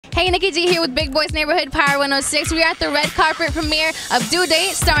Hey, Nikki G here with Big Boys Neighborhood Power 106. We are at the red carpet premiere of Due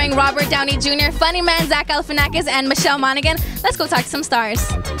Date, starring Robert Downey Jr., Funny Man Zach Galifianakis, and Michelle Monaghan. Let's go talk to some stars.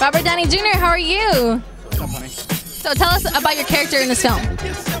 Robert Downey Jr., how are you? What's up, honey? So tell us about your character in this film.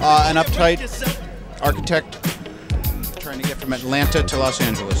 An uptight architect trying to get from Atlanta to Los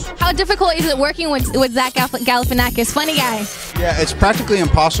Angeles. How difficult is it working with Zach Galifianakis? Funny guy. Yeah, it's practically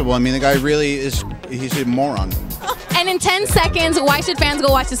impossible. I mean, the guy really is, he's a moron. And in 10 seconds, why should fans go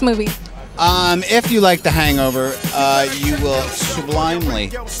watch this movie? If you like The Hangover, you will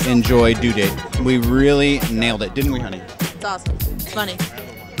sublimely enjoy Due Date. We really nailed it, didn't we, honey? It's awesome. It's funny.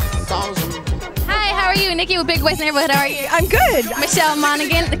 It's awesome. Hi, how are you? Nikki with Big Boys Neighborhood, how are you? I'm good. Michelle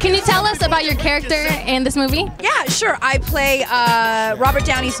Monaghan, can you tell us about your character in this movie? Yeah, sure. I play Robert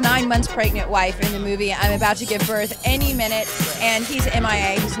Downey's 9 months pregnant wife in the movie. I'm about to give birth any minute, and he's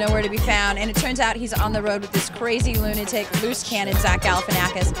MIA. He's nowhere to be found. And it turns out he's on the road with this crazy lunatic, loose cannon, Zach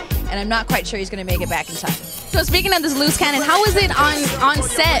Galifianakis, and I'm not quite sure he's going to make it back in time. So speaking of this loose cannon, how was it on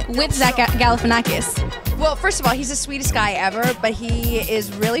set with Zach Galifianakis? Well, first of all, he's the sweetest guy ever, but he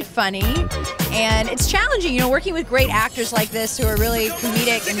is really funny, and it's challenging, you know, working with great actors like this who are really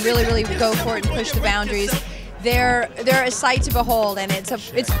comedic and really go for it and push the boundaries. They're a sight to behold, and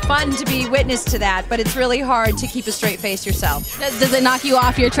it's fun to be witness to that, but it's really hard to keep a straight face yourself. Does it knock you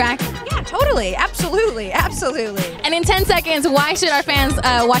off your track? Yeah, totally, absolutely. And in 10 seconds, why should our fans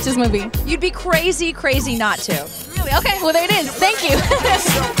watch this movie? You'd be crazy not to. Really? Okay, well there it is. Thank you.